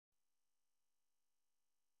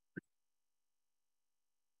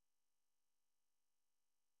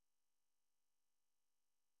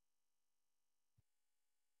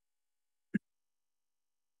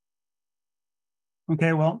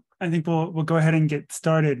Okay, well, I think we'll go ahead and get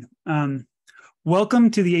started. Welcome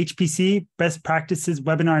to the HPC Best Practices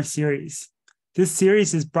webinar series. This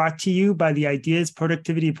series is brought to you by the Ideas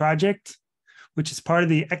Productivity Project, which is part of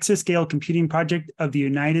the Exascale Computing Project of the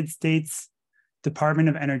United States Department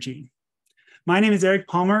of Energy. My name is Eric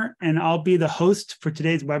Palmer, and I'll be the host for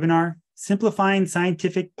today's webinar, Simplifying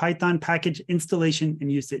Scientific Python Package Installation and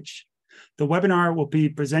Usage. The webinar will be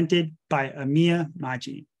presented by Amiya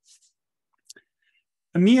Maji.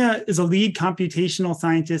 Amiya is a lead computational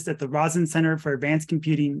scientist at the Rosen Center for Advanced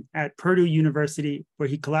Computing at Purdue University, where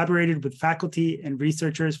he collaborated with faculty and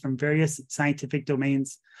researchers from various scientific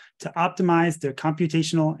domains to optimize their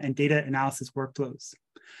computational and data analysis workflows.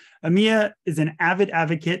 Amiya is an avid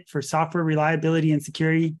advocate for software reliability and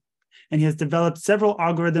security, and he has developed several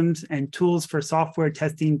algorithms and tools for software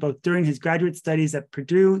testing, both during his graduate studies at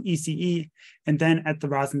Purdue, ECE, and then at the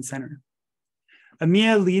Rosen Center.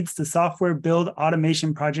 Amiya leads the software build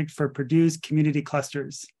automation project for Purdue's community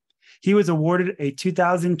clusters. He was awarded a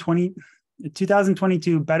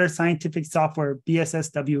 2022 Better Scientific Software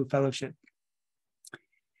BSSW Fellowship.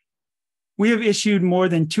 We have issued more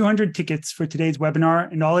than 200 tickets for today's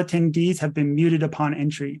webinar, and all attendees have been muted upon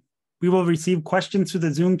entry. We will receive questions through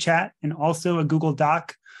the Zoom chat and also a Google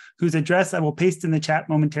Doc, whose address I will paste in the chat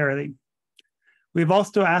momentarily. We've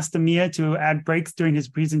also asked Amiya to add breaks during his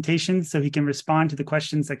presentation so he can respond to the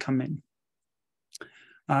questions that come in.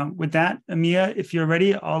 With that, Amiya, if you're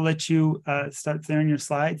ready, I'll let you start sharing your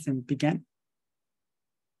slides and begin.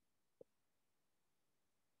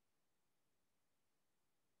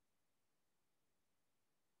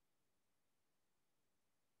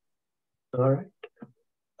 All right.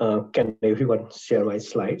 Can everyone share my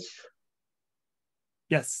slides?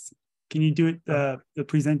 Yes. Can you do it the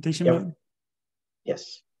presentation mode?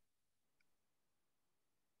 Yes.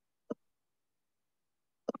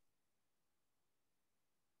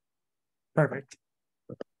 Perfect.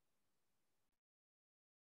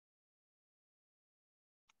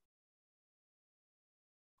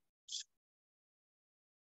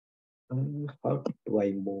 How do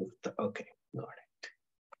I move okay, got it.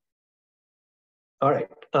 All right.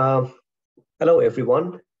 Hello,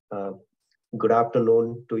 everyone. Good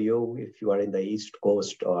afternoon to you if you are in the East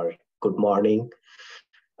Coast, or good morning.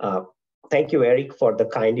 Thank you, Eric, for the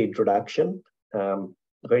kind introduction.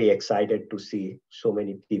 Very excited to see so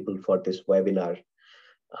many people for this webinar.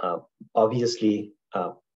 Obviously,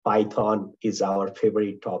 Python is our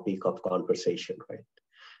favorite topic of conversation, right?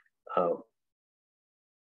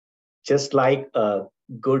 Just like a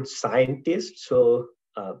good scientist, so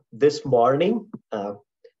this morning,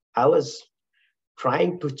 I was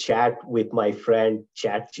trying to chat with my friend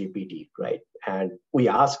ChatGPT, right? And we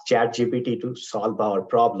asked ChatGPT to solve our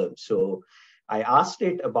problem. So I asked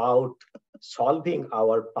it about solving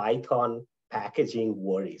our Python packaging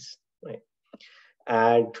worries, right?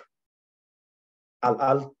 And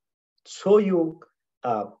I'll show you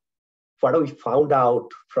what we found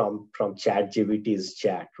out from ChatGPT's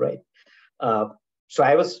chat, right? So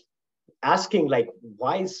I was asking, like,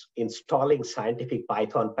 why is installing scientific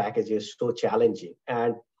Python packages so challenging?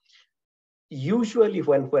 And usually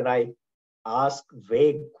when I ask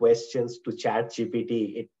vague questions to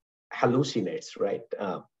ChatGPT, it hallucinates, right?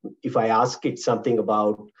 If I ask it something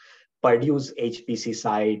about Purdue's HPC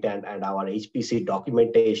site and our HPC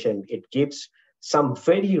documentation, it gives some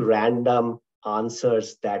very random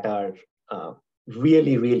answers that are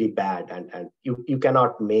really, really bad, and you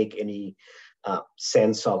cannot make any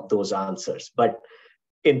sense of those answers. But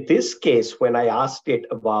in this case, when I asked it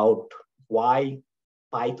about why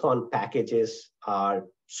Python packages are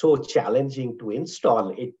so challenging to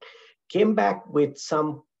install, it came back with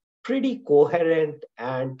some pretty coherent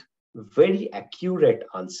and very accurate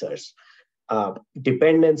answers.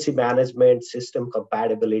 Dependency management, system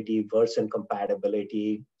compatibility, version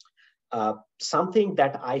compatibility, something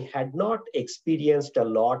that I had not experienced a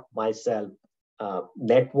lot myself.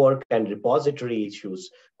 Network and repository issues,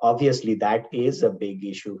 obviously that is a big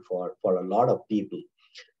issue for a lot of people.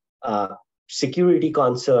 Security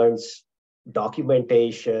concerns,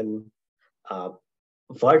 documentation,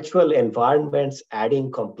 virtual environments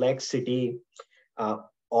adding complexity,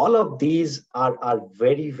 all of these are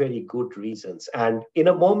very, very good reasons. And in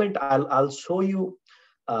a moment, I'll show you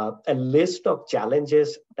a list of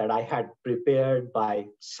challenges that I had prepared by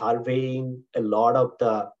surveying a lot of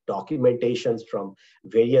the documentations from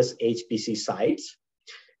various HPC sites.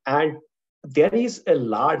 And there is a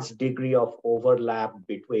large degree of overlap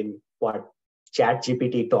between what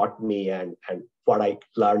ChatGPT taught me and what I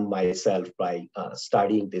learned myself by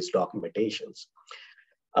studying these documentations.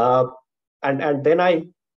 And then I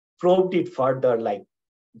probed it further, like,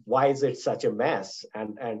 why is it such a mess?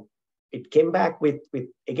 And it came back with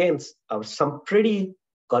again, some pretty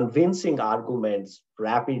convincing arguments: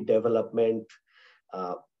 rapid development,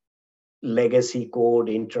 legacy code,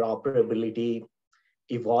 interoperability,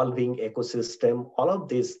 evolving ecosystem. All of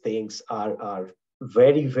these things are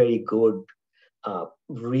very, very good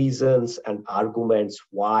reasons and arguments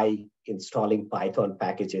why installing Python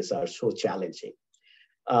packages are so challenging.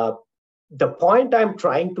 The point I'm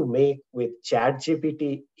trying to make with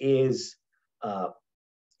ChatGPT is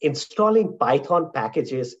installing Python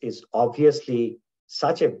packages is obviously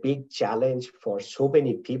such a big challenge for so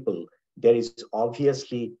many people. There is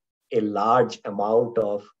obviously a large amount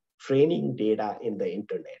of training data in the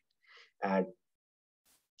internet. And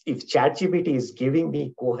if ChatGPT is giving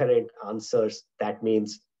me coherent answers, that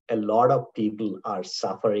means a lot of people are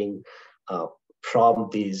suffering from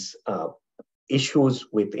these issues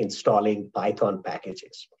with installing Python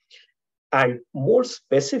packages. And more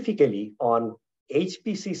specifically on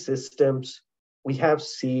HPC systems, we have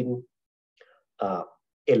seen a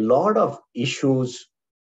lot of issues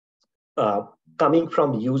coming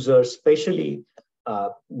from users, especially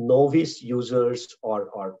novice users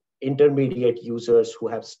or intermediate users who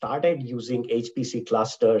have started using HPC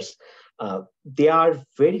clusters. They are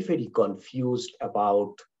very, very confused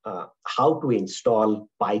about how to install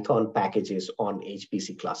Python packages on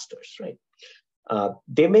HPC clusters, right?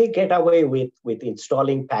 They may get away with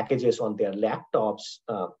installing packages on their laptops,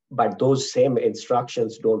 but those same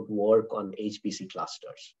instructions don't work on HPC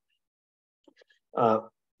clusters.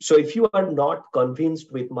 So if you are not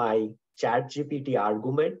convinced with my ChatGPT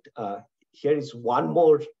argument, here is one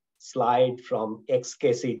more slide from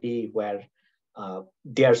XKCD where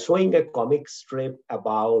they are showing a comic strip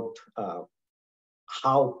about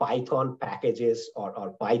how Python packages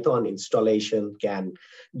or Python installation can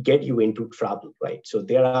get you into trouble, right? So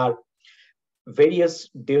there are various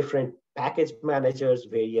different package managers,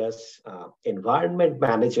 various environment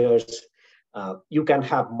managers. You can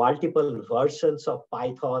have multiple versions of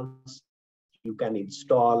Pythons. You can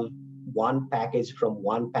install one package from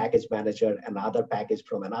one package manager, another package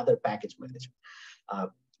from another package manager,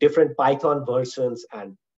 different Python versions,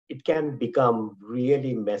 and it can become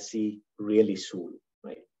really messy really soon,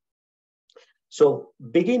 right? So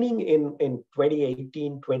beginning in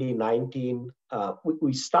 2018, 2019,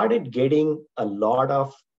 we started getting a lot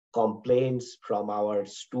of complaints from our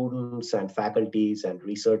students and faculties and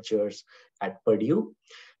researchers at Purdue.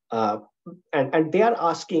 And they are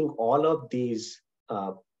asking all of these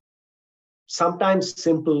sometimes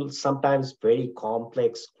simple, sometimes very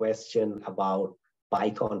complex questions about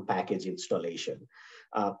Python package installation.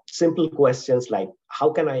 Simple questions like,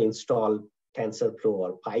 how can I install TensorFlow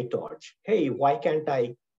or PyTorch? Hey, why can't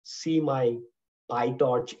I see my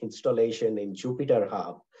PyTorch installation in Jupyter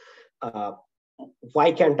Hub?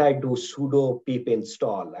 Why can't I do sudo pip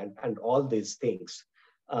install and all these things?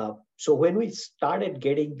 So when we started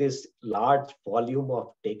getting this large volume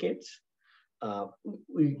of tickets,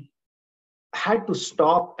 we had to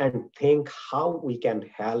stop and think how we can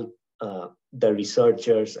help the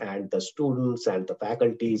researchers and the students and the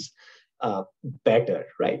faculties better,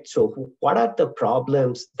 right? So what are the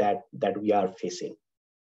problems that we are facing?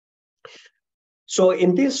 So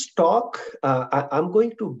in this talk, I'm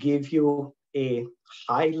going to give you a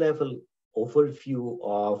high-level overview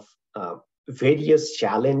of various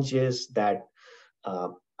challenges that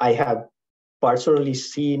I have personally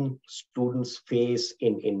seen students face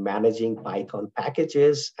in managing Python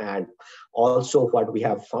packages, and also what we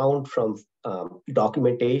have found from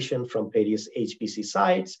documentation from various HPC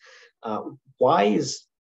sites. Why is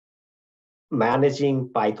managing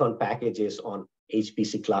Python packages on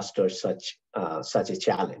HPC clusters such a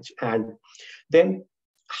challenge? And then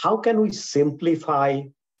how can we simplify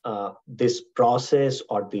this process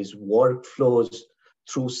or these workflows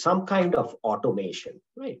through some kind of automation,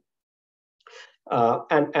 right?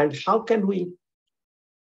 And how can we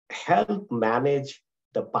help manage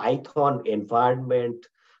the Python environment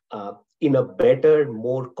in a better,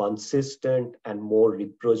 more consistent, and more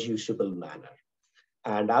reproducible manner?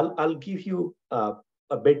 And I'll give you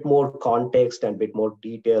a bit more context and a bit more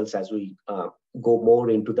details as we go more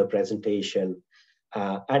into the presentation.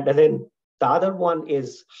 And then the other one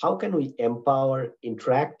is, how can we empower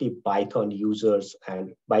interactive Python users?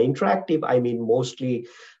 And by interactive, I mean mostly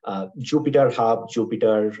Jupyter Hub,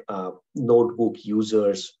 Jupyter Notebook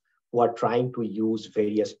users who are trying to use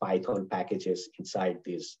various Python packages inside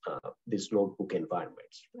these notebook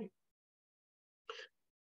environments. Right?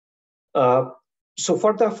 So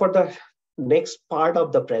for the next part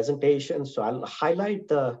of the presentation, so I'll highlight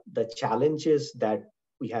the challenges that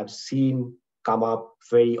we have seen come up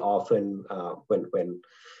very often when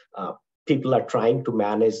people are trying to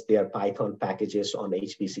manage their Python packages on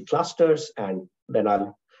HPC clusters. And then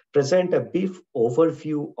I'll present a brief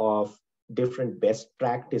overview of different best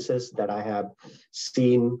practices that I have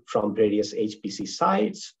seen from various HPC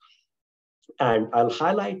sites. And I'll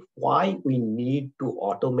highlight why we need to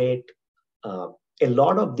automate a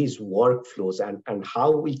lot of these workflows and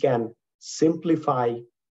how we can simplify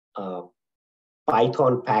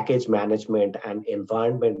Python package management and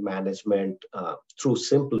environment management through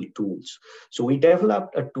simple tools. So we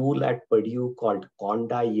developed a tool at Purdue called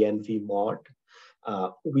conda-env-mod,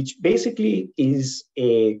 which basically is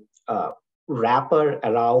a wrapper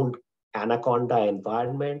around Anaconda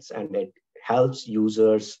environments, and it helps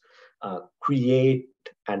users create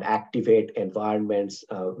and activate environments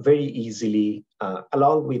very easily,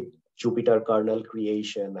 along with Jupyter kernel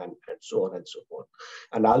creation and so on and so forth.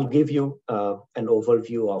 And I'll give you an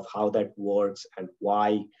overview of how that works and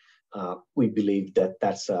why we believe that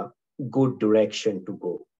that's a good direction to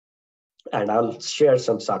go. And I'll share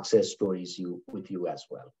some success stories with you as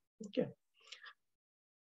well. Okay.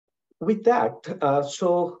 With that,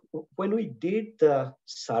 so when we did the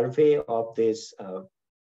survey of this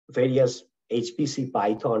various HPC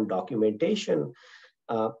Python documentation,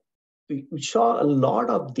 we saw a lot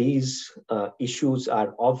of these issues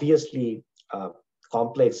are obviously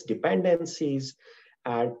complex dependencies,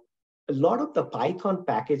 and a lot of the Python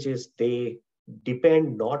packages, they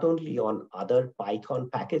depend not only on other Python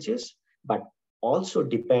packages, but also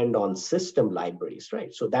depend on system libraries,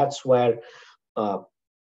 right? So that's where a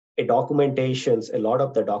lot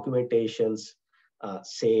of the documentations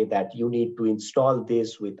say that you need to install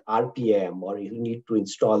this with RPM, or you need to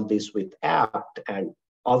install this with apt, and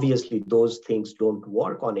obviously those things don't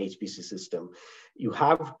work on HPC system. You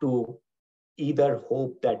have to either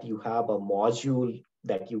hope that you have a module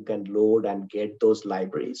that you can load and get those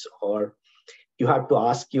libraries, or you have to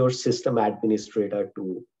ask your system administrator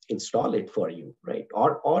to install it for you, right?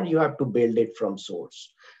 Or you have to build it from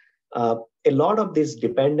source. A lot of these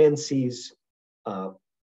dependencies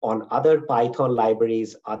on other Python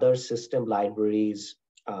libraries, other system libraries,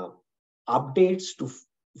 updates to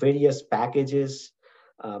various packages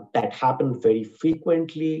that happen very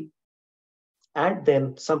frequently. And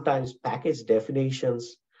then sometimes package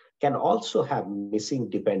definitions can also have missing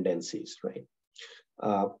dependencies, right?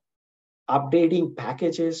 Updating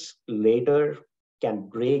packages later can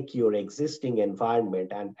break your existing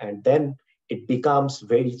environment, and then it becomes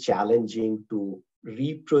very challenging to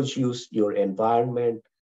reproduce your environment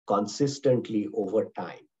consistently over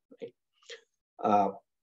time, right?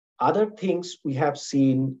 Other things we have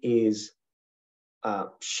seen is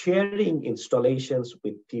sharing installations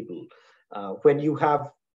with people. When you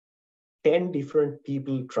have 10 different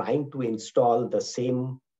people trying to install the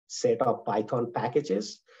same set of Python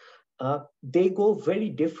packages, they go very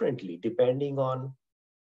differently depending on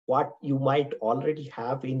what you might already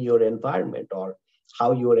have in your environment or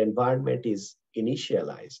how your environment is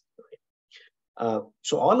initialized.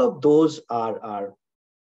 So all of those are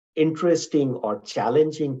interesting or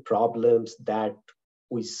challenging problems that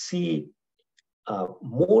we see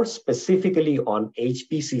more specifically on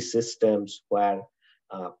HPC systems where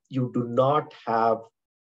you do not have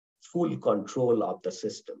full control of the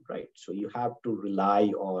system, right? So you have to rely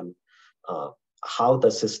on how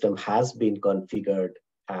the system has been configured,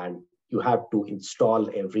 and you have to install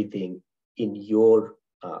everything in your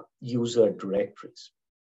user directories.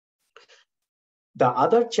 The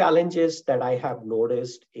other challenges that I have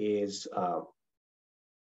noticed is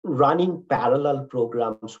running parallel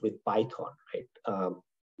programs with Python, right?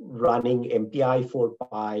 Running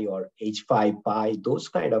MPI4Py or H5Py, those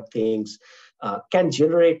kind of things can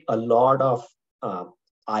generate a lot of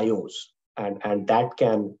IOs, and that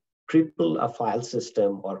can cripple a file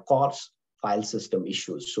system or cause file system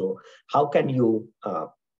issues. So how can you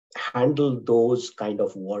handle those kind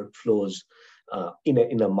of workflows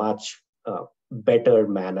in a much better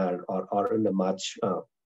manner, or in a much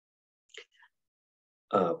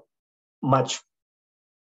much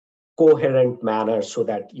coherent manner, so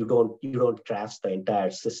that you don't crash the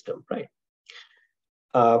entire system, right?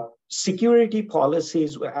 Security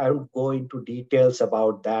policies, I won't go into details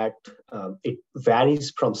about that. It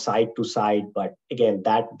varies from site to site, but again,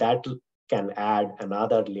 that can add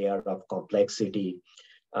another layer of complexity.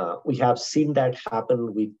 We have seen that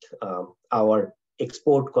happen with our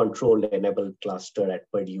export control enabled cluster at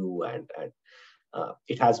Purdue, and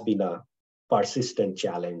it has been a persistent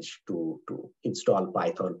challenge to install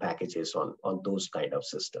Python packages on those kind of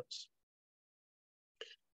systems.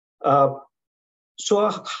 So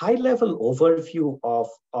a high-level overview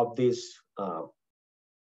of this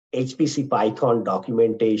HPC Python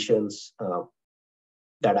documentations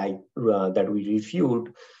that we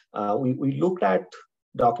reviewed, we looked at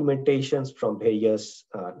documentations from various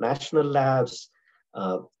national labs,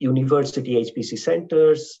 university HPC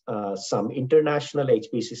centers, some international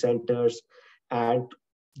HPC centers, and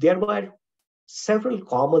there were several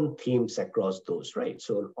common themes across those, right?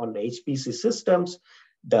 So on HPC systems,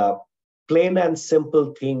 the plain and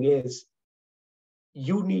simple thing is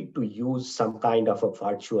you need to use some kind of a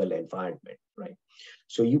virtual environment, right?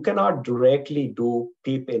 So you cannot directly do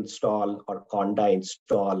pip install or conda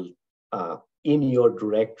install in your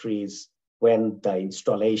directories when the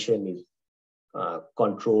installation is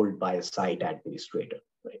controlled by a site administrator,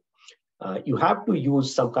 right? You have to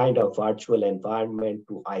use some kind of virtual environment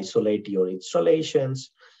to isolate your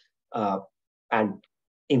installations and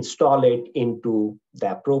install it into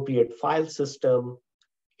the appropriate file system,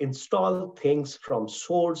 install things from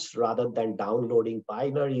source rather than downloading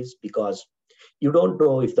binaries, because you don't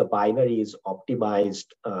know if the binary is optimized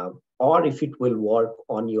or if it will work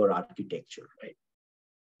on your architecture, right?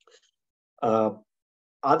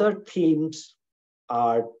 Other themes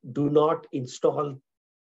are do not install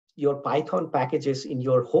your Python packages in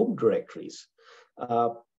your home directories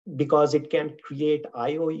because it can create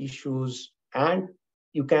IO issues, and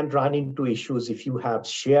you can run into issues if you have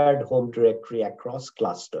shared home directory across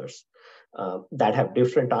clusters that have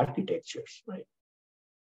different architectures, right?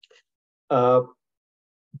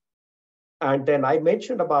 And then I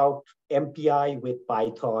mentioned about MPI with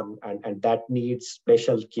Python, and that needs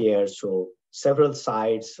special care. So several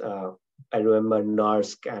sites, I remember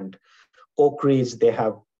NERSC and Oak Ridge, they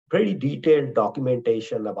have pretty detailed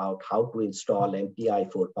documentation about how to install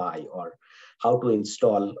MPI for Pi or how to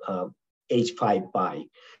install H5 Pi.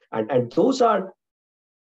 And those are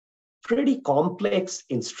pretty complex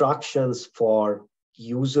instructions for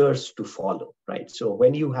users to follow, right? So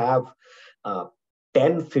when you have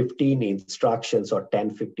 10, 15 instructions or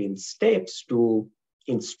 10, 15 steps to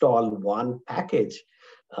install one package,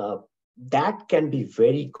 that can be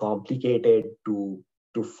very complicated to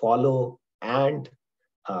follow and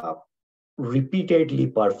repeatedly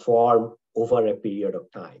perform over a period of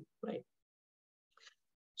time, right?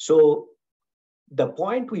 So the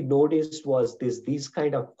point we noticed was these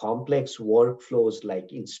kind of complex workflows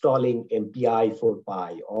like installing MPI for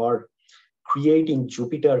Pi or creating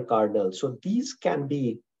Jupyter kernel. So these can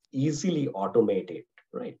be easily automated,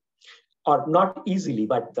 right? Or not easily,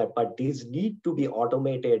 but these need to be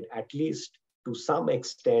automated at least to some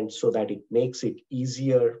extent so that it makes it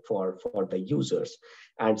easier for the users.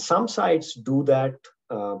 And some sites do that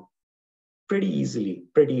pretty easily,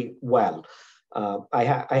 pretty well. I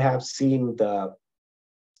have seen the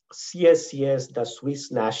CSCS, the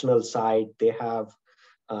Swiss national site, they have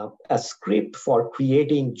a script for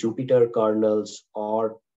creating Jupyter kernels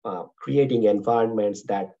or creating environments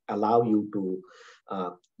that allow you to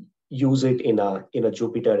use it in a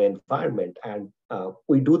Jupyter environment. And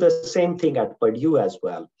we do the same thing at Purdue as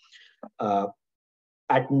well.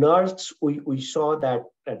 At NERSC, we saw that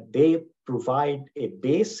they provide a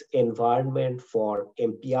base environment for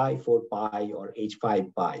MPI for Pi or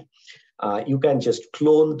H5 Pi. You can just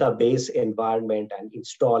clone the base environment and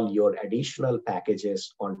install your additional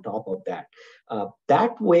packages on top of that.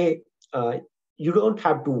 That way, you don't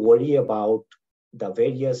have to worry about the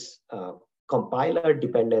various compiler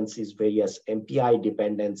dependencies, various MPI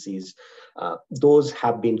dependencies. Those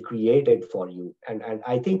have been created for you. And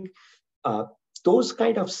I think those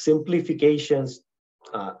kind of simplifications,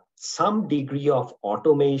 some degree of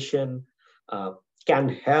automation can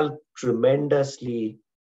help tremendously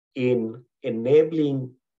in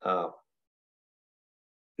enabling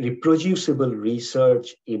reproducible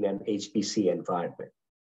research in an HPC environment.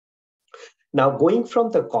 Now, going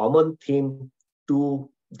from the common theme to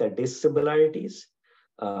the dissimilarities,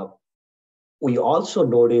 we also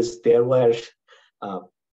noticed there were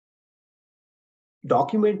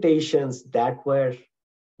documentations that were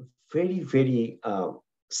very, very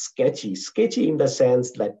sketchy in the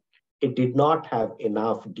sense that it did not have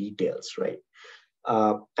enough details, right?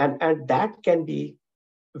 And that can be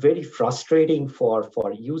very frustrating for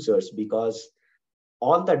users because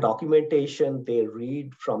all the documentation they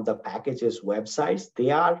read from the packages websites,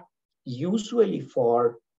 they are usually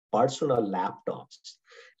for personal laptops.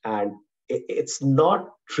 And it's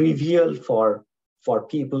not trivial for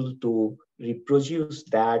people to reproduce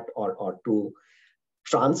that or to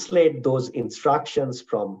translate those instructions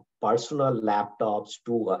from personal laptops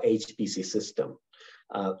to a HPC system.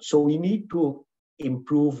 So we need to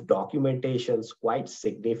improve documentations quite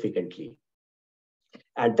significantly.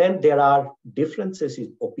 And then there are differences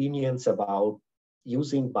in opinions about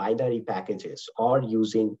using binary packages or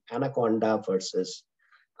using Anaconda versus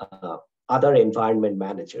other environment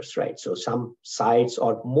managers, right? So some sites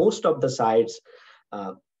or most of the sites,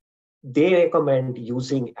 they recommend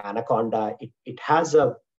using Anaconda. It has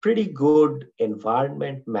a pretty good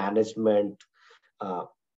environment management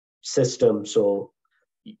system. So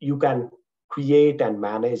you can create and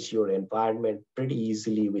manage your environment pretty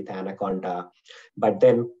easily with Anaconda. But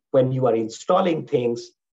then when you are installing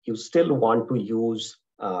things, you still want to use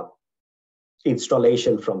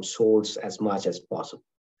installation from source as much as possible.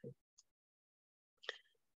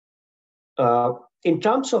 In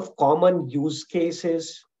terms of common use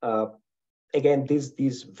cases, again,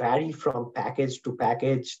 these vary from package to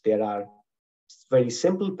package. There are very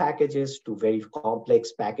simple packages to very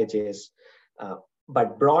complex packages.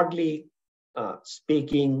 But broadly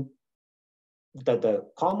speaking, the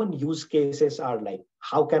common use cases are like,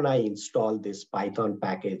 how can I install this Python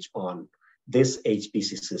package on this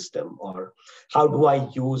HPC system? Or how do I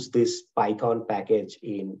use this Python package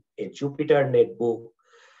in a Jupyter Notebook?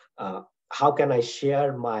 How can I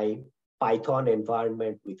share my Python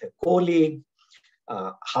environment with a colleague?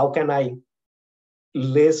 How can I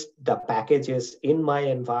list the packages in my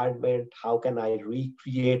environment? How can I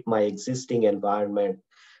recreate my existing environment?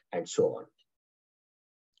 And so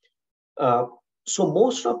on. So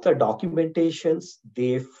most of the documentations,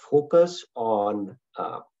 they focus on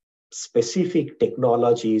specific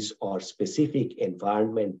technologies or specific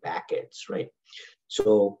environment packets, right?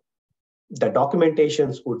 So the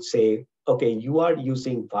documentations would say, okay, you are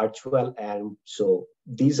using virtual, and so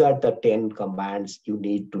these are the 10 commands you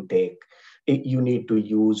need to take, you need to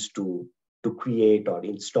use to create or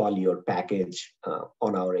install your package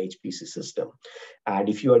on our HPC system. And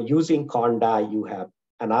if you are using Conda, you have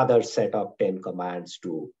another set of 10 commands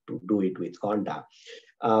to do it with Conda.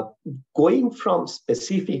 Going from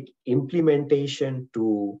specific implementation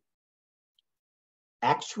to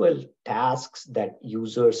actual tasks that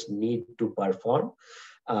users need to perform,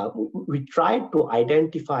 we tried to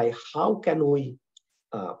identify how can we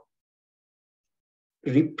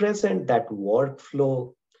represent that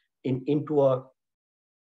workflow into a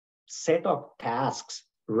set of tasks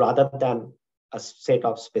rather than a set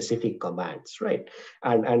of specific commands, right?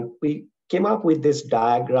 And we came up with this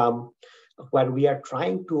diagram where we are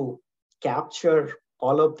trying to capture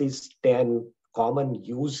all of these 10 common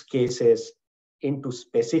use cases into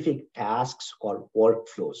specific tasks or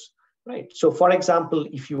workflows, right? So for example,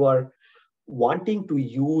 if you are wanting to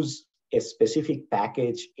use a specific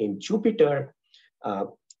package in Jupyter,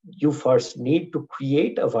 you first need to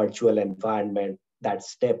create a virtual environment. That's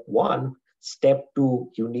step one. Step two,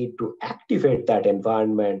 you need to activate that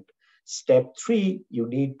environment. Step three, you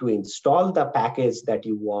need to install the package that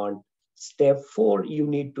you want. Step four, you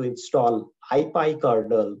need to install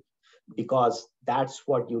IPyKernel, because that's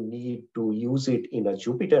what you need to use it in a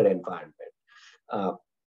Jupyter environment.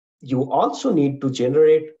 You also need to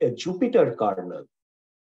generate a Jupyter kernel,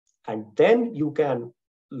 and then you can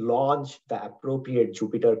launch the appropriate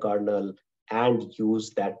Jupyter kernel and use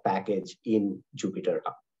that package in Jupyter.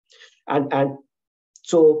 And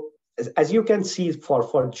so as you can see, for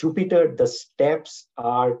Jupyter, the steps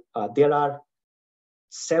are, there are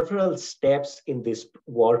several steps in this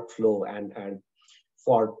workflow, and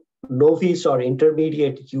for novice or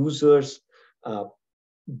intermediate users,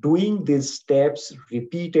 doing these steps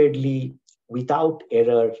repeatedly without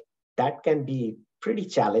error, that can be pretty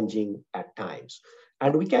challenging at times.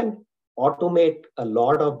 And we can automate a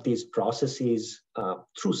lot of these processes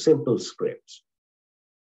through simple scripts.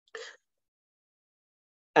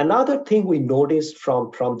 Another thing we noticed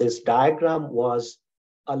from this diagram was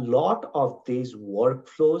a lot of these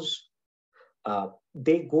workflows,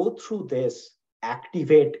 they go through this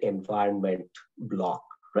activate environment block,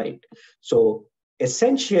 right? So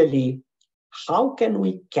essentially, how can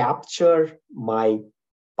we capture my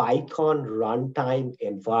Python runtime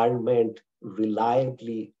environment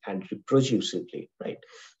reliably and reproducibly, right?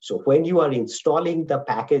 So when you are installing the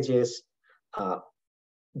packages,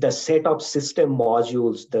 the set of system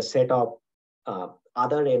modules, the set of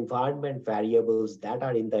other environment variables that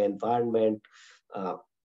are in the environment,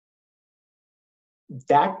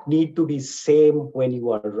 that need to be same when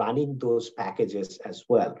you are running those packages as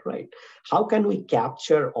well, right? How can we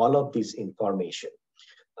capture all of this information?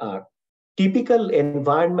 Typical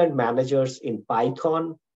environment managers in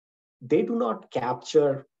Python, they do not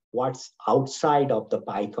capture what's outside of the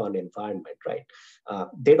Python environment, right?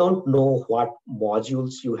 They don't know what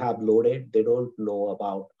modules you have loaded. They don't know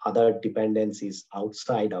about other dependencies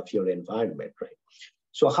outside of your environment, right?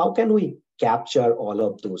 So how can we capture all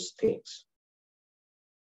of those things?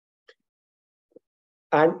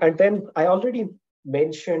 And then I already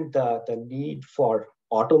mentioned the need for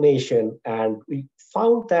automation, and we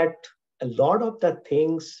found that a lot of the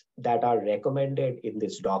things that are recommended in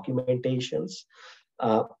these documentations,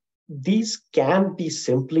 uh, these can be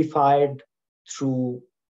simplified through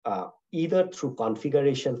either through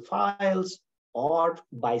configuration files or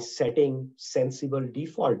by setting sensible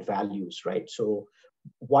default values, right? So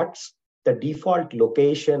what's the default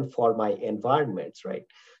location for my environments, right?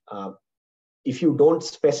 Uh, if you don't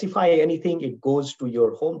specify anything, it goes to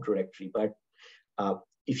your home directory. But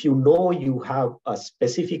if you know you have a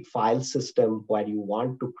specific file system where you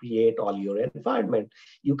want to create all your environment,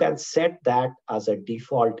 you can set that as a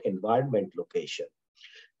default environment location.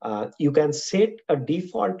 You can set a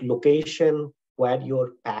default location where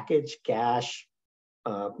your package cache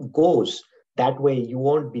goes. That way you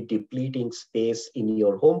won't be depleting space in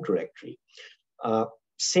your home directory.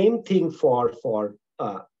 Same thing for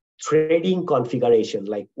threading configuration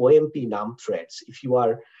like OMP num threads. If you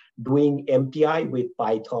are doing MPI with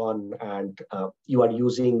Python and you are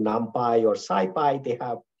using NumPy or SciPy, they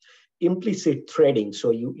have implicit threading.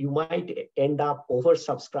 So you might end up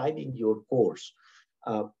oversubscribing your course.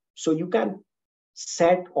 So you can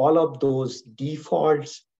set all of those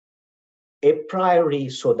defaults a priori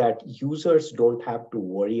so that users don't have to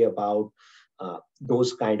worry about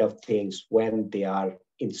those kind of things when they are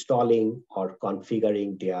installing or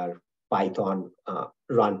configuring their Python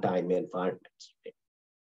runtime environments.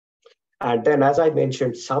 And then, as I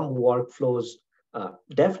mentioned, some workflows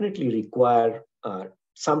definitely require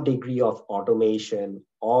some degree of automation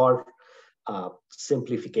or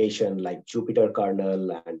simplification, like Jupyter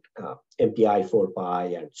kernel and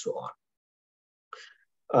MPI4Py and so on.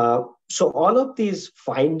 So all of these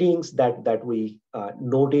findings that we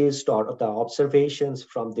noticed, or the observations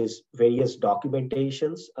from these various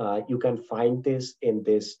documentations, you can find this in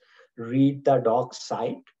this Read the Docs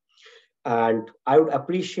site. And I would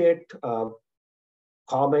appreciate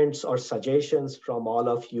comments or suggestions from all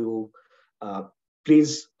of you.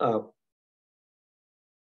 Please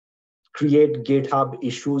create GitHub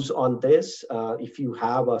issues on this. If you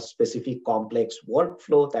have a specific complex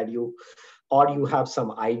workflow that you have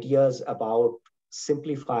some ideas about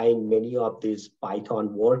simplifying many of these Python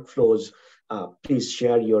workflows, please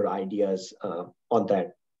share your ideas on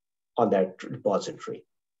that repository.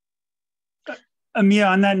 Amiya,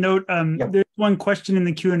 on that note, there's one question in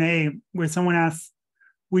the Q&A where someone asks,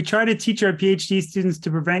 we try to teach our PhD students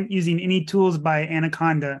to prevent using any tools by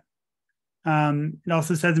Anaconda. It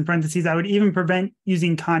also says in parentheses, I would even prevent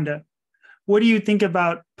using conda. What do you think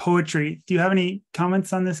about poetry? Do you have any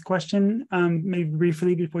comments on this question, maybe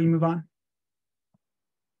briefly before you move on?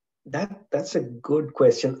 That's a good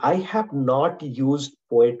question. I have not used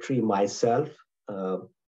poetry myself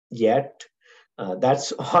yet.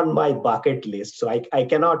 That's on my bucket list. So I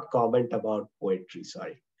cannot comment about poetry,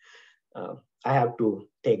 sorry. I have to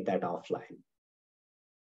take that offline.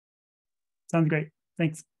 Sounds great.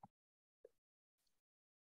 Thanks.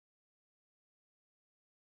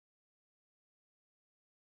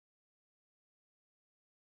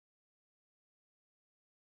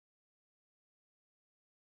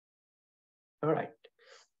 All right.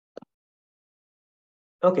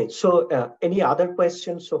 Okay, so any other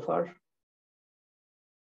questions so far?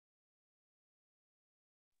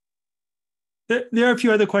 There are a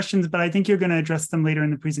few other questions, but I think you're going to address them later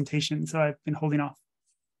in the presentation, so I've been holding off.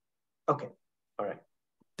 Okay, all right.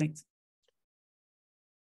 Thanks.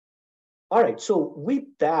 All right, so with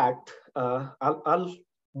that, I'll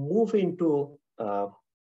move into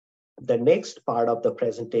the next part of the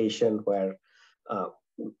presentation where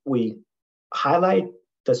we highlight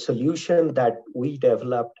the solution that we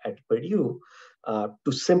developed at Purdue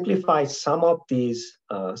to simplify some of these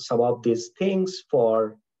things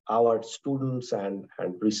for our students and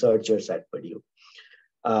researchers at Purdue.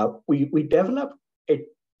 We developed a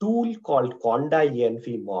tool called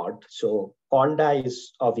conda-env-mod. So conda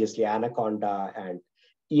is obviously Anaconda, and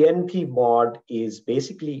env-mod is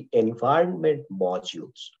basically environment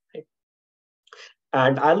modules. Right?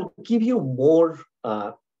 And I'll give you more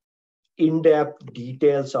in-depth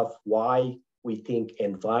details of why we think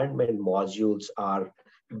environment modules are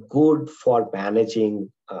good for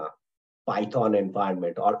managing Python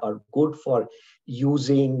environment, or good for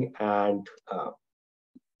using and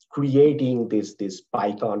creating this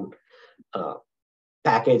Python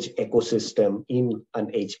package ecosystem in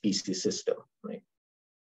an HPC system, right?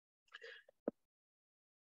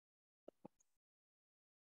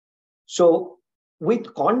 So with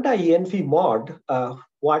conda-env-mod,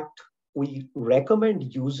 what we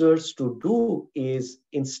recommend users to do is,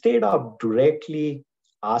 instead of directly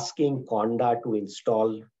asking conda to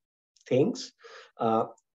install things,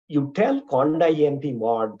 you tell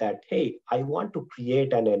conda-env-mod that, hey, I want to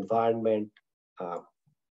create an environment,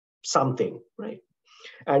 something, right?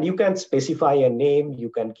 And you can specify a name, you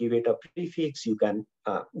can give it a prefix, you can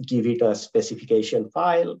give it a specification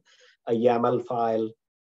file, a YAML file.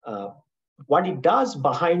 What it does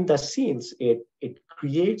behind the scenes, it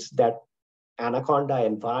creates that Anaconda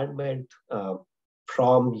environment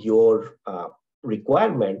from your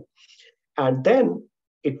requirement, and then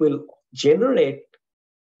it will generate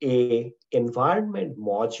a environment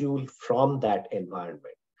module from that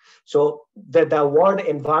environment. So the word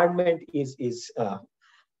environment is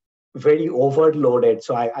very overloaded.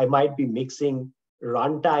 So I might be mixing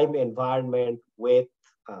runtime environment with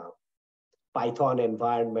Python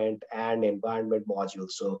environment and environment module.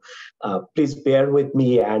 So please bear with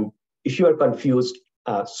me, and if you are confused,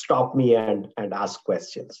 stop me and ask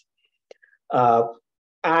questions.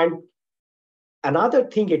 And another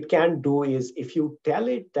thing it can do is, if you tell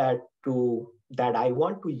it that I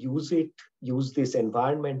want to use this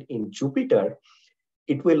environment in Jupyter,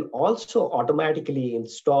 it will also automatically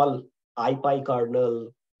install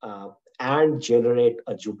IPyKernel and generate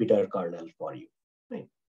a Jupyter kernel for you. Right?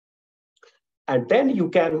 And then you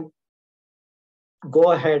can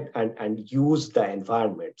go ahead and use the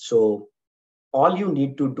environment. So all you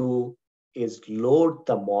need to do is load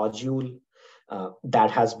the module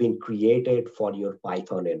that has been created for your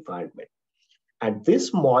Python environment. And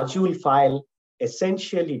this module file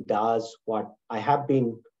essentially does what I have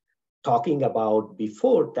been talking about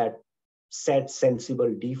before, that set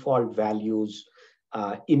sensible default values,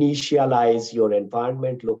 initialize your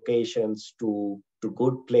environment locations to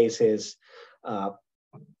good places,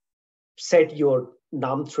 set your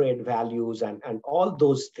num thread values and all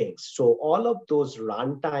those things. So all of those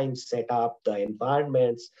runtime setup, the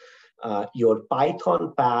environments, your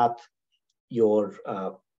Python path, your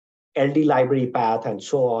LD library path, and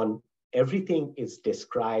so on, everything is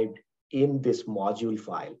described in this module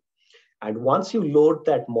file. And once you load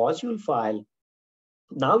that module file,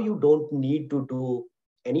 now you don't need to do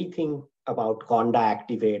anything about conda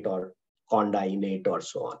activate or conda init or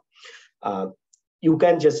so on. You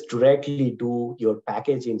can just directly do your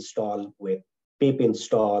package install with pip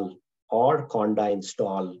install or conda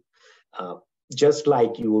install, just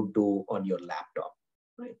like you would do on your laptop,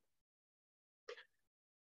 right?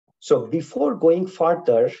 So before going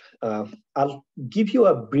further, I'll give you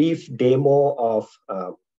a brief demo of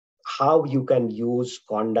how you can use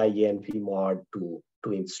conda-env-mod to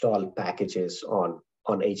install packages on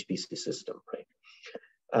HPC system, right?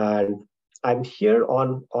 And I'm here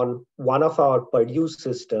on one of our Purdue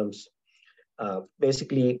systems.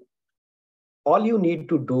 Basically, all you need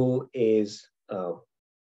to do is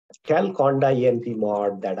tell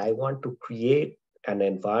conda-env-mod that I want to create an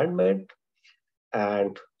environment,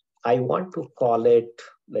 and I want to call it,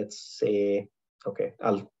 let's say, okay,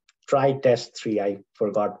 I'll try test 3. I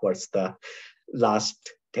forgot what's the last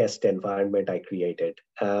test environment I created.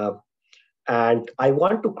 And I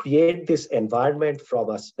want to create this environment from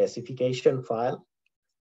a specification file.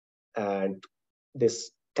 And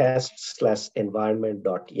this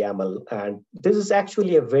test/environment.yaml. And this is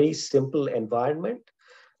actually a very simple environment,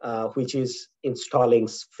 which is installing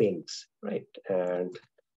Sphinx, right? And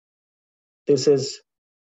this is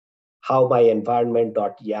how my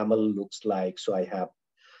environment.yaml looks like. So I have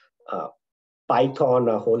Python,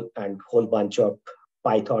 a whole bunch of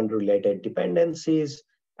Python related dependencies.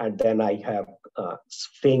 And then I have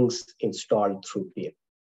Sphinx installed through pip.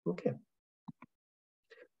 Okay.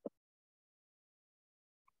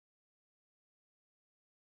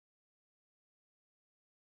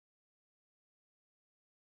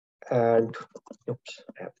 And oops,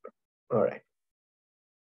 all right.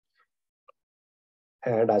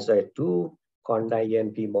 And as I do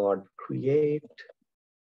conda-env-mod create,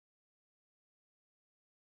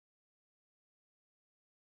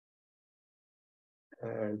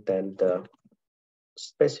 and then the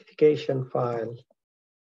specification file,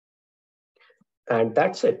 and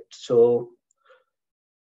that's it. So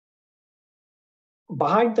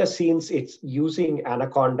behind the scenes, it's using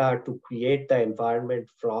Anaconda to create the environment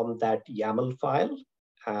from that YAML file,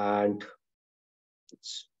 and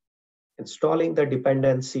it's installing the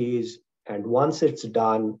dependencies. And once it's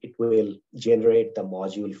done, it will generate the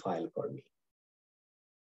module file for me.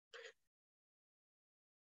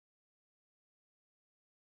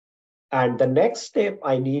 And the next step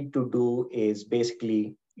I need to do is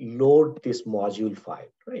basically load this module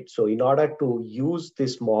file, right? So in order to use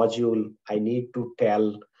this module, I need to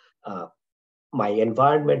tell my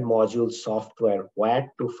environment module software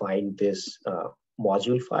where to find this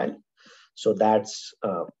module file. So that's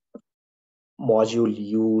module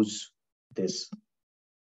use this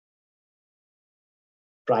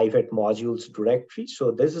private modules directory.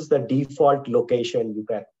 So this is the default location. You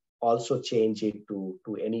can also change it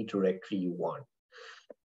to any directory you want.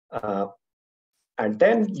 And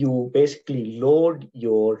then you basically load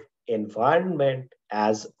your environment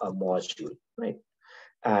as a module, right?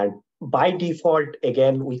 And by default,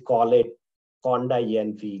 again, we call it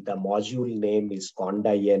conda-env. The module name is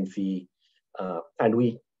conda-env. And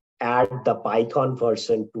we add the Python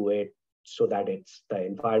version to it so that the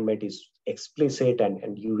environment is explicit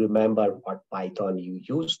and you remember what Python you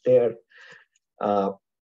use there.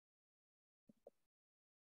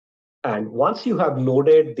 And once you have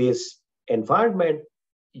loaded this environment,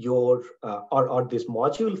 or this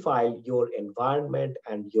module file, your environment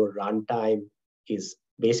and your runtime is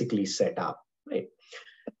basically set up, right?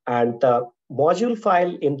 And the module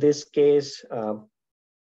file in this case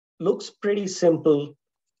looks pretty simple.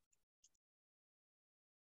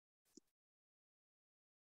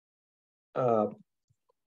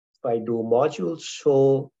 If I do modules,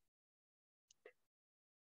 so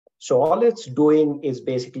all it's doing is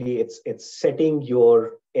basically it's setting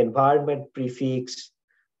your environment prefix,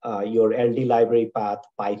 your LD library path,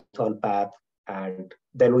 Python path, and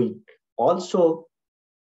then we also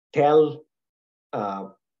tell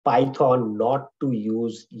Python not to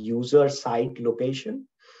use user site location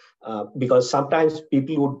because sometimes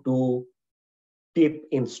people would do pip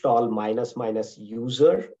install --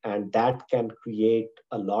 user, and that can create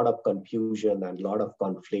a lot of confusion and a lot of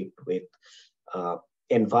conflict with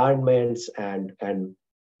environments and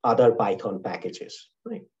other Python packages,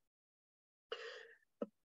 right?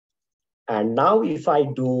 And now if I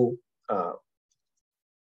do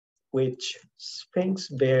which Sphinx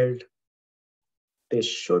build, this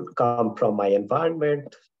should come from my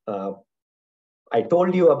environment. I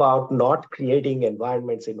told you about not creating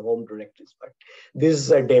environments in home directories, but this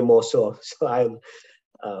is a demo, so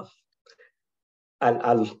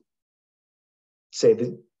I'll say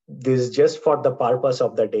this is just for the purpose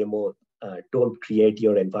of the demo. Don't create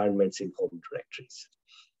your environments in home directories.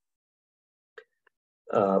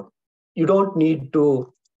 You don't need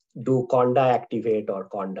to do conda activate or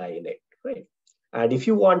conda init, right? And if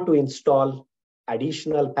you want to install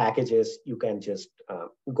additional packages, you can just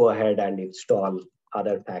go ahead and install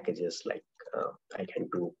other packages like I can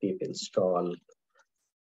do pip install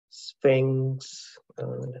Sphinx,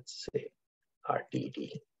 let's say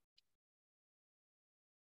RTD.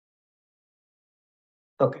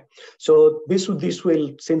 Okay, so this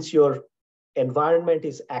will, since your environment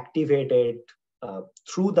is activated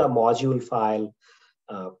through the module file,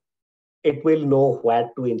 it will know where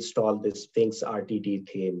to install this Sphinx RTD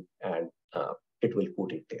theme, and it will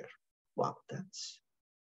put it there. Wow, that's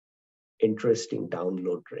interesting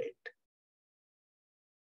download rate.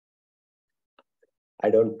 I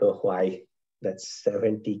don't know why that's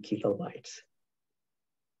 70 kilobytes.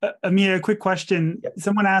 Amiya, a quick question. Yep.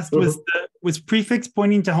 Someone asked, was prefix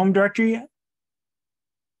pointing to home directory?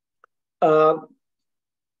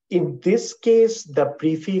 In this case, the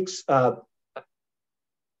prefix,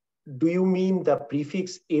 do you mean the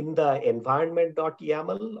prefix in the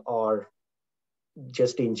environment.yaml or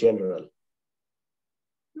just in general?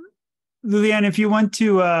 Lilian, if you want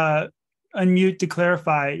to unmute to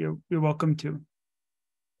clarify, you're welcome to.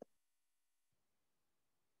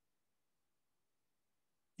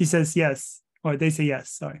 He says yes, or they say yes,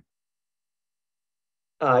 sorry.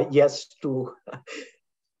 Yes to,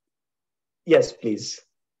 yes, please.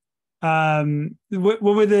 What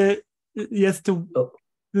were the, yes to,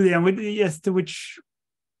 Lilian, yes to which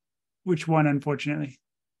one, unfortunately?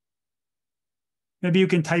 Maybe you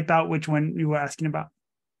can type out which one you were asking about.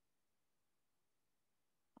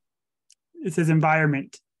 It says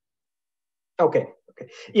environment. Okay.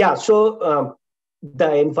 Yeah, so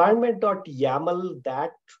the environment.yaml,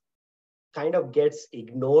 that kind of gets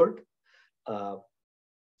ignored.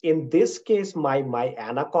 In this case, my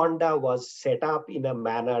Anaconda was set up in a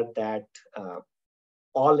manner that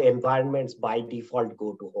all environments by default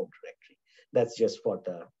go to home directory. That's just for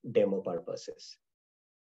the demo purposes.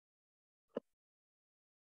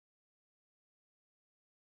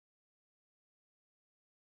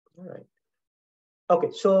 All right.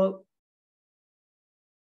 Okay, so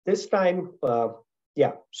this time,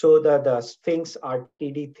 yeah, so the Sphinx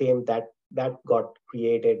RTD theme that got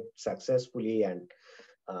created successfully, and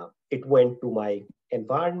it went to my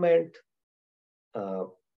environment, and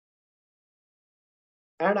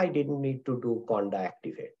I didn't need to do conda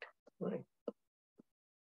activate, right?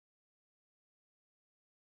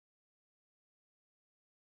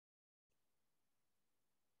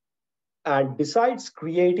 And besides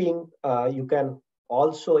creating, you can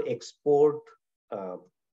also export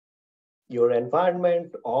your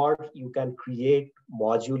environment, or you can create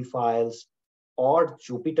module files or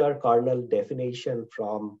Jupyter kernel definition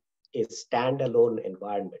from a standalone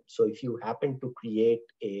environment. So if you happen to create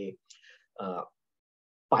a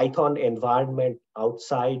Python environment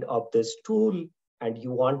outside of this tool and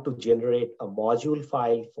you want to generate a module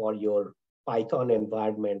file for your Python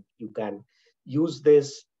environment, you can use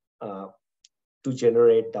this to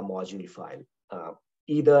generate the module file,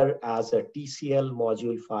 either as a TCL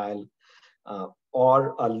module file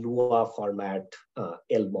or a Lua format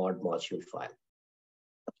LMOD module file.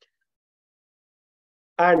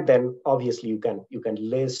 And then obviously you can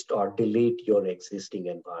list or delete your existing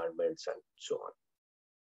environments and so on.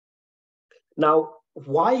 Now,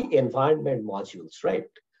 why environment modules, right?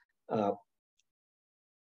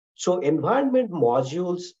 So environment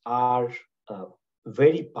modules are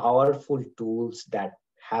very powerful tools that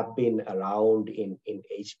have been around in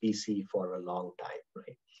HPC for a long time,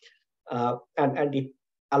 right? And it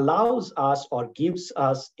allows us or gives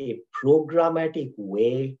us a programmatic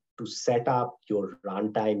way to set up your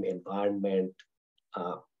runtime environment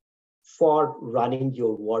for running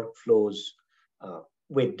your workflows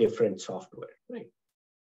with different software, right?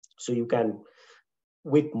 So you can,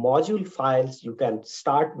 with module files, you can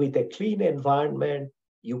start with a clean environment.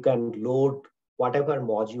 You can load whatever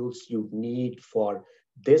modules you need for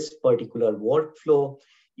this particular workflow.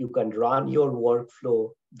 You can run your workflow,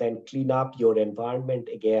 then clean up your environment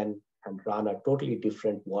again and run a totally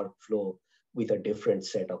different workflow with a different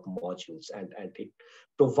set of modules. And it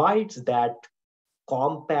provides that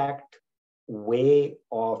compact way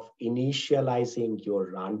of initializing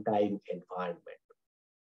your runtime environment.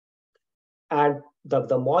 And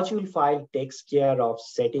the module file takes care of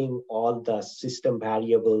setting all the system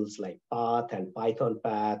variables like path and Python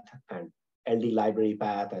path and LD library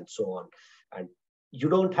path and so on. And you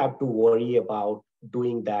don't have to worry about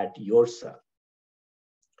doing that yourself.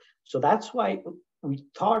 So that's why we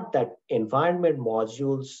thought that environment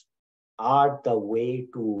modules are the way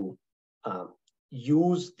to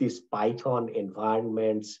use these Python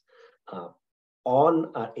environments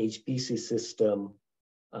on an HPC system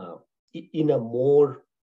in a more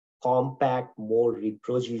compact, more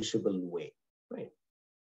reproducible way, right?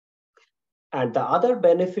 And the other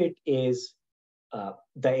benefit is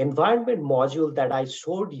the environment module that I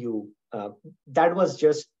showed you, that was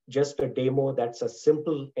just a demo. That's a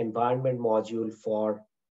simple environment module for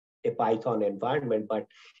a Python environment, but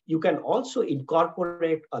you can also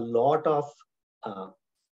incorporate a lot of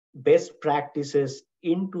best practices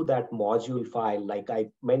into that module file, like I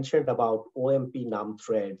mentioned about OMP num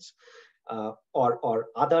threads or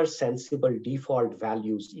other sensible default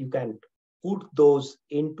values. You can put those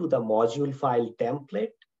into the module file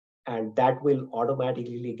template, and that will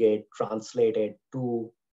automatically get translated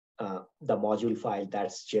to the module file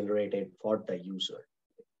that's generated for the user.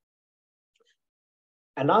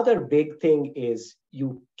 Another big thing is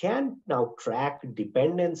you can now track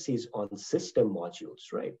dependencies on system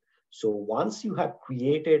modules, right? So once you have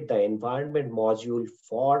created the environment module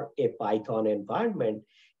for a Python environment,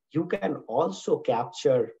 you can also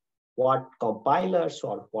capture what compilers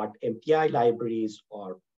or what MPI libraries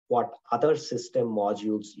or what other system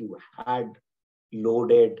modules you had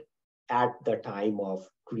loaded at the time of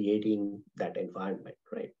creating that environment,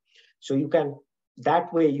 right? So you can,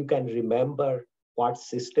 that way you can remember what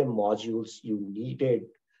system modules you needed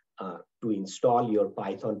to install your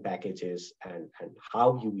Python packages and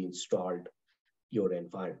how you installed your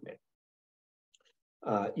environment.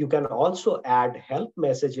 You can also add help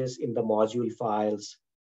messages in the module files.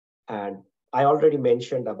 And I already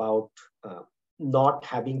mentioned about not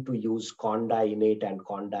having to use conda-init and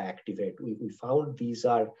conda-activate. We found these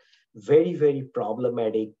are very, very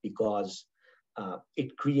problematic because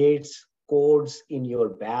it creates codes in your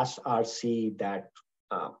bash RC that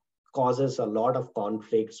causes a lot of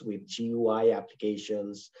conflicts with GUI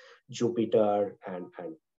applications, Jupyter, and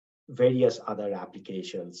various other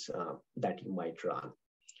applications that you might run.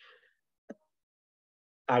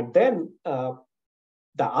 And then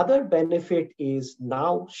the other benefit is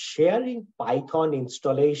now sharing Python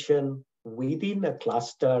installation within a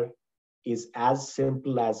cluster is as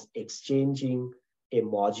simple as exchanging a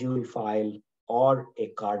module file or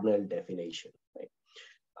a kernel definition.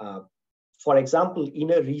 Right? For example,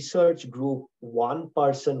 in a research group, one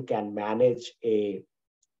person can manage a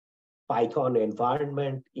Python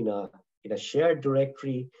environment in a shared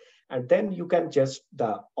directory, and then you can just,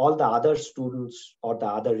 all the other students or the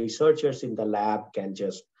other researchers in the lab can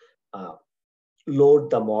just load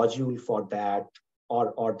the module for that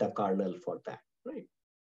or the kernel for that, right?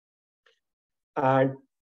 And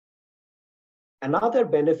another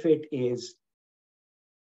benefit is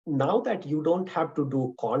now that you don't have to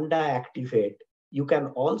do conda-activate, you can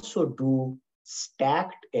also do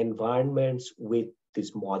stacked environments with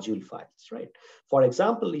these module files, right? For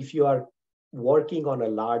example, if you are working on a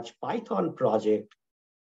large Python project,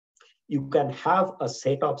 you can have a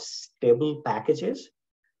set of stable packages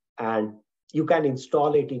and you can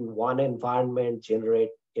install it in one environment, generate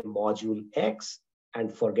a module X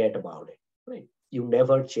and forget about it, right? You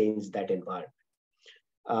never change that environment.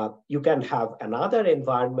 You can have another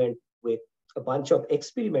environment with a bunch of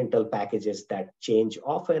experimental packages that change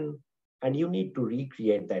often, and you need to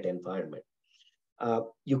recreate that environment.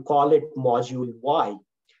 You call it module Y,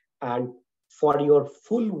 and for your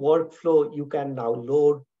full workflow, you can now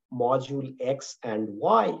load module X and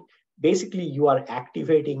Y. Basically, you are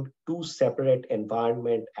activating two separate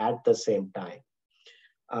environments at the same time.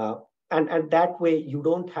 And that way, you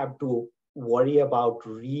don't have to worry about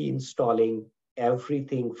reinstalling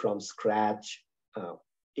everything from scratch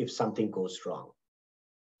if something goes wrong.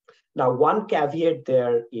 Now, one caveat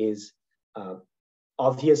there is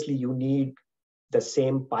obviously you need the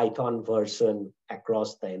same Python version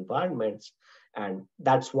across the environments. And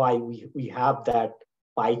that's why we have that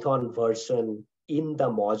Python version in the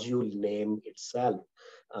module name itself.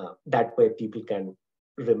 That way people can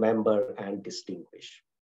remember and distinguish.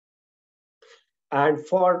 And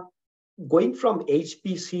for going from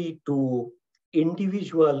HPC to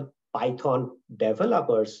individual Python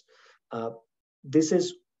developers, this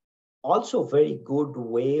is also a very good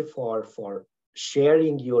way for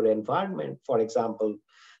sharing your environment. For example,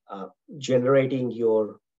 generating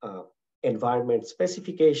your environment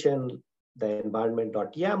specification, the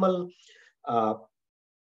environment.yaml.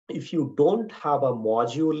 If you don't have a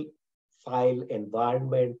module file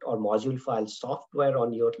environment or module file software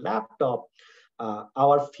on your laptop,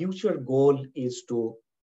 our future goal is to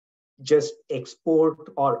just export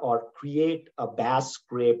or create a bash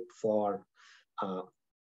script for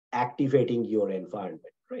activating your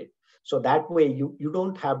environment, right? So that way you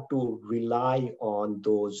don't have to rely on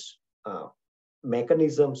those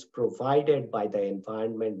mechanisms provided by the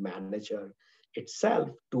environment manager itself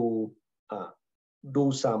to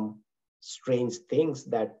do some strange things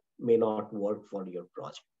that may not work for your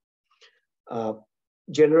project.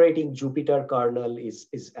 Generating Jupyter kernel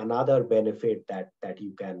is another benefit that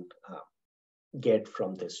you can get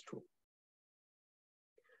from this tool.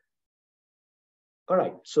 All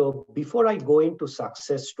right, so before I go into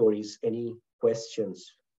success stories, any questions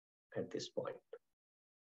at this point?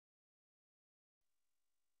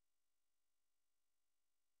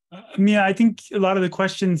 Amiya, I think a lot of the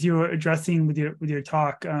questions you were addressing with your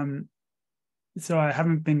talk, so I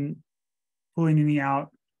haven't been pulling any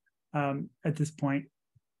out at this point.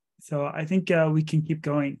 So I think we can keep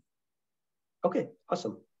going. Okay,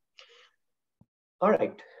 awesome. All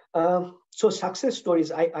right. So success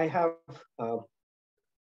stories, I have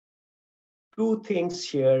two things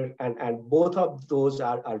here, and both of those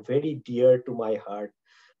are very dear to my heart.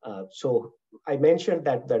 So I mentioned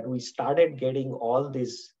that we started getting all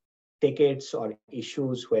these tickets or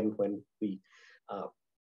issues when we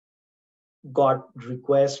got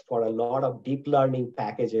requests for a lot of deep learning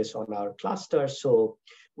packages on our cluster. So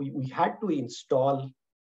we had to install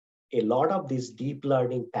a lot of these deep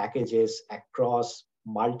learning packages across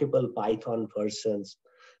multiple Python versions,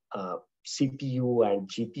 CPU and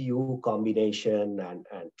GPU combination,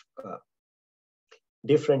 and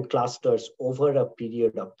different clusters over a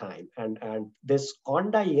period of time. And this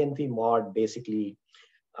conda-env-mod basically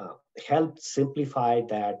helped simplify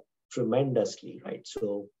that tremendously, right?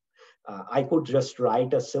 So I could just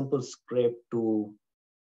write a simple script to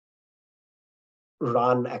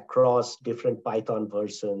run across different Python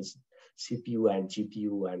versions, CPU and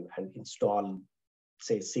GPU, and install,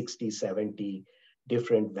 say, 60, 70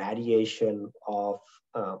 different variation of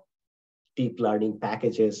deep learning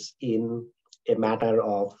packages in a matter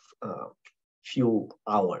of few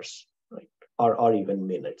hours, right? Or even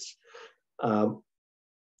minutes. And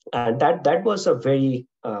that was a very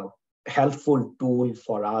helpful tool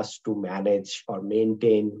for us to manage or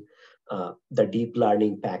maintain the deep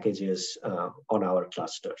learning packages on our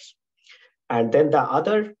clusters. And then the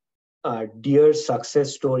other dear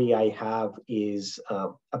success story I have is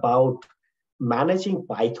about managing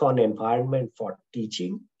Python environment for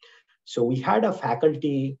teaching. So we had a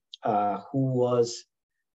faculty who was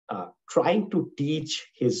trying to teach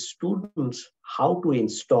his students how to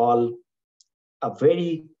install a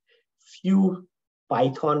very few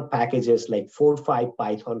Python packages, like 4 or 5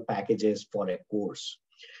 Python packages for a course.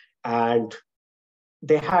 And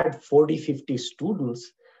they had 40, 50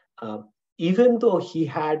 students. Even though he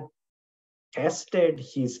had tested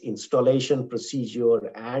his installation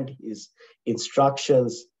procedure and his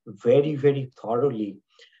instructions very, very thoroughly.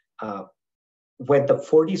 When the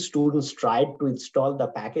 40 students tried to install the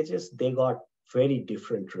packages, they got very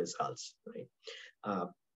different results. Right?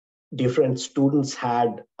 Different students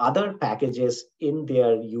had other packages in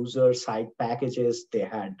their user side packages. They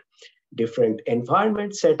had different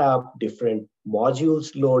environment set up, different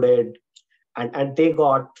modules loaded, and they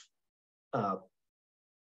got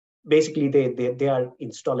basically their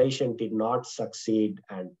installation did not succeed,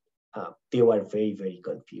 and they were very, very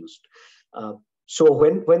confused. So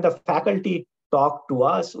when the faculty talked to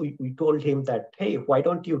us, we told him that, hey, why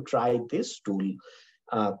don't you try this tool,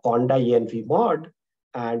 conda-env-mod,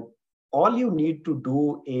 and all you need to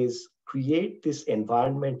do is create this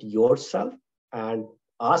environment yourself and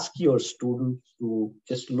ask your students to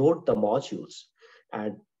just load the modules,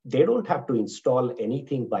 and they don't have to install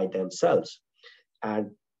anything by themselves.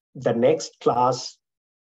 And the next class,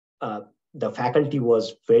 the faculty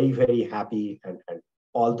was very, very happy, and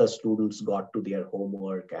all the students got to their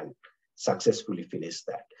homework and successfully finished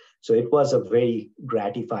that. So it was a very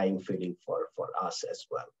gratifying feeling for us as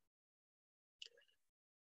well.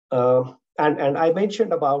 And I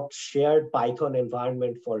mentioned about shared Python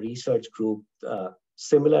environment for research group,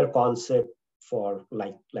 similar concept for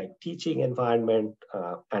like teaching environment,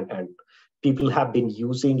 and people have been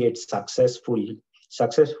using it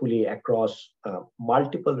successfully across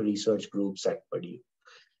multiple research groups at Purdue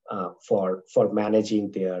for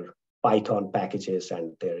managing their Python packages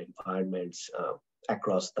and their environments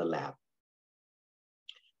across the lab.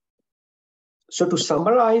 So to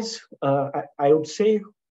summarize, I would say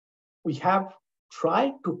we have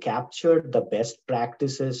tried to capture the best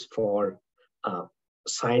practices for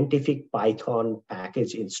scientific Python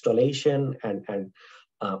package installation and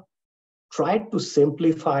tried to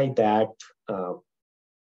simplify that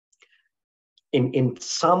in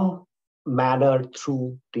some manner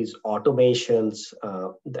through these automations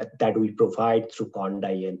that we provide through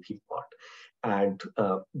conda-env-mod. And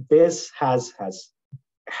this has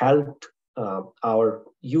helped our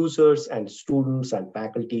users and students and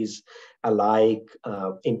faculties alike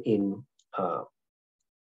in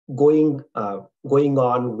going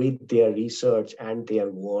on with their research and their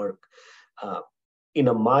work in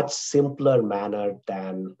a much simpler manner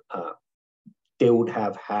than they would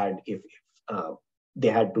have had if they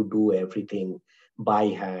had to do everything by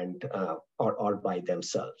hand or by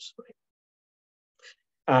themselves. Right?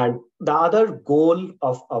 And the other goal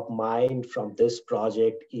of mine from this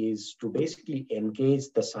project is to basically engage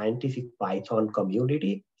the scientific Python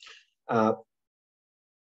community.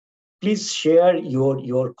 Please share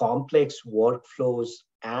your complex workflows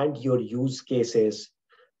and your use cases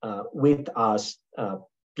with us.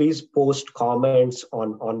 Please post comments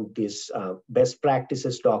on this best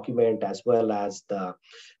practices document as well as the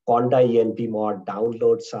conda-env-mod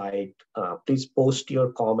download site. Please post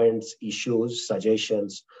your comments, issues,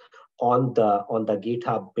 suggestions on the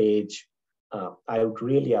GitHub page. I would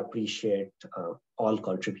really appreciate all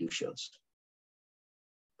contributions.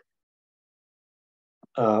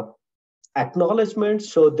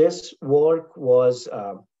 Acknowledgements. So this work was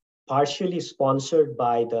partially sponsored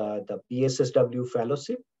by the PSSW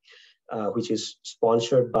Fellowship, which is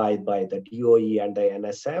sponsored by the DOE and the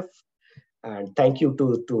NSF. And thank you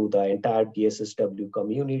to the entire PSSW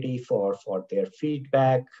community for their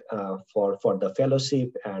feedback, for the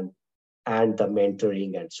fellowship and the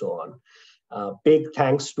mentoring and so on. Big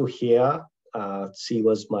thanks to Hia. She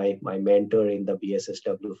was my mentor in the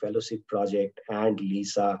PSSW Fellowship project, and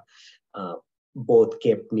Lisa both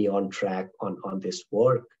kept me on track on this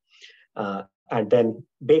work. And then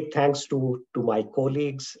big thanks to my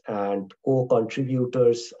colleagues and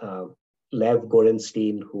co-contributors, Lev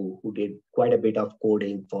Gorenstein, who did quite a bit of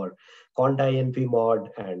coding for conda-env-mod,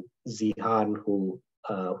 and Zihan,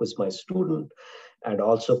 who's my student and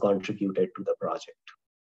also contributed to the project.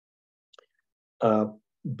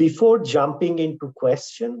 Before jumping into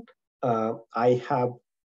question, I have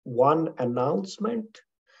one announcement.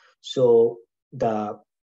 So the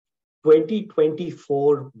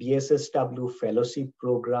 2024 BSSW Fellowship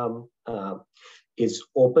Program is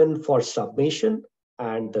open for submission,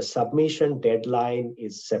 and the submission deadline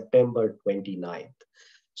is September 29th.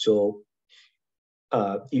 So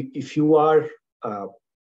if you are a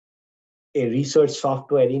research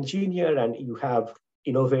software engineer and you have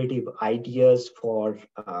innovative ideas for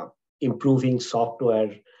improving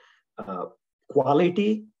software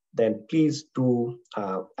quality, then please do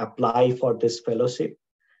apply for this fellowship.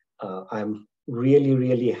 I'm really,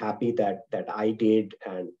 really happy that I did,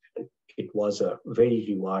 and it was a very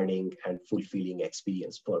rewarding and fulfilling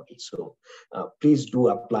experience for me. So please do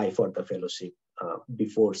apply for the fellowship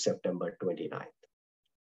before September 29th.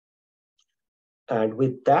 And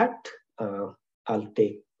with that, I'll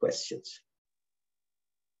take questions.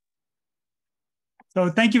 So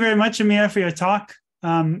thank you very much, Amiya, for your talk.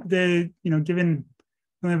 Given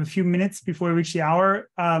we have a few minutes before we reach the hour,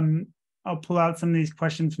 I'll pull out some of these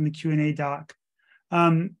questions from the Q&A doc.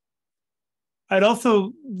 I'd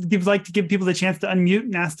also like to give people the chance to unmute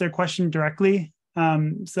and ask their question directly.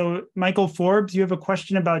 So Michael Forbes, you have a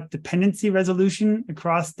question about dependency resolution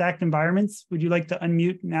across stacked environments. Would you like to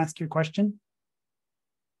unmute and ask your question?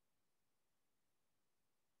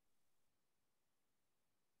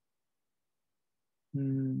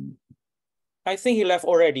 I think he left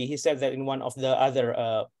already. He said that in one of the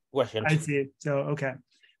other questions. I see. So, okay.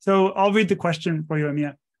 So I'll read the question for you,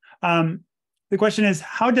 Amiya. The question is,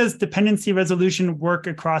 how does dependency resolution work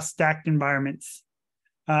across stacked environments?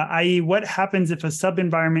 I.e., what happens if a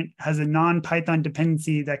sub-environment has a non-Python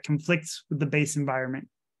dependency that conflicts with the base environment?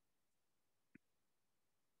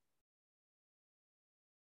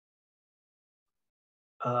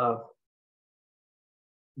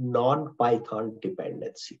 Non-Python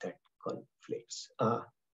dependency that conflicts.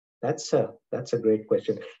 That's a great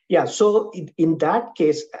question. Yeah, so in that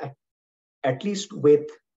case, at least with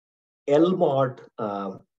env-mod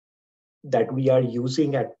that we are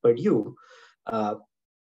using at Purdue,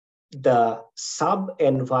 the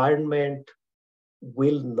sub-environment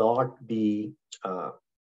will not be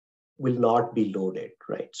loaded,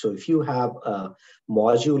 right? So if you have a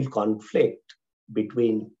module conflict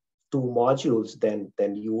between two modules,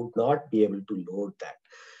 then you would not be able to load that.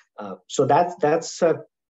 So that's a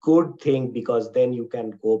good thing, because then you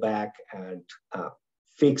can go back and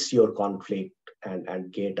fix your conflict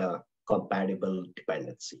and get a compatible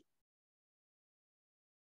dependency.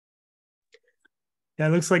 Yeah,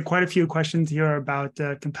 it looks like quite a few questions here about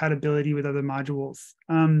compatibility with other modules.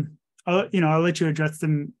 I'll let you address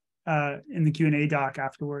them in the Q&A doc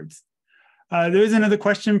afterwards. There is another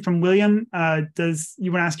question from William. Does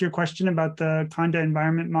you want to ask your question about the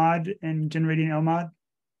conda-env-mod and generating env-mod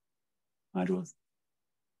modules?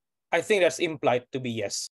 I think that's implied to be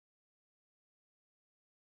yes.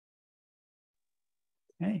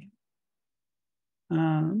 Okay.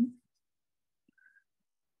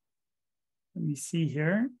 Let me see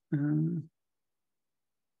here.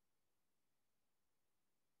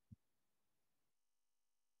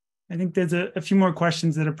 I think there's a few more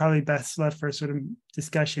questions that are probably best left for sort of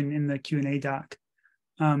discussion in the Q&A doc.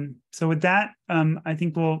 So with that, I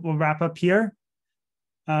think we'll wrap up here.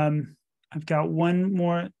 I've got one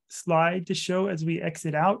more slide to show as we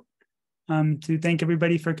exit out, to thank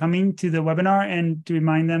everybody for coming to the webinar and to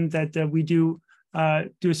remind them that we do a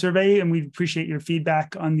survey, and we appreciate your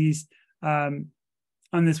feedback on these on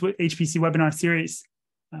this HPC webinar series.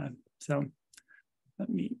 So let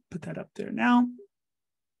me put that up there now.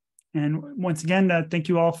 And once again, thank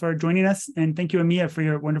you all for joining us, and thank you, Amiya, for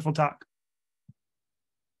your wonderful talk.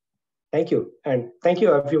 Thank you. And thank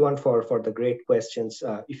you, everyone, for the great questions.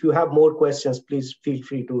 If you have more questions, please feel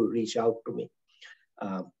free to reach out to me.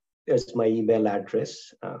 There's my email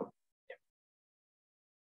address.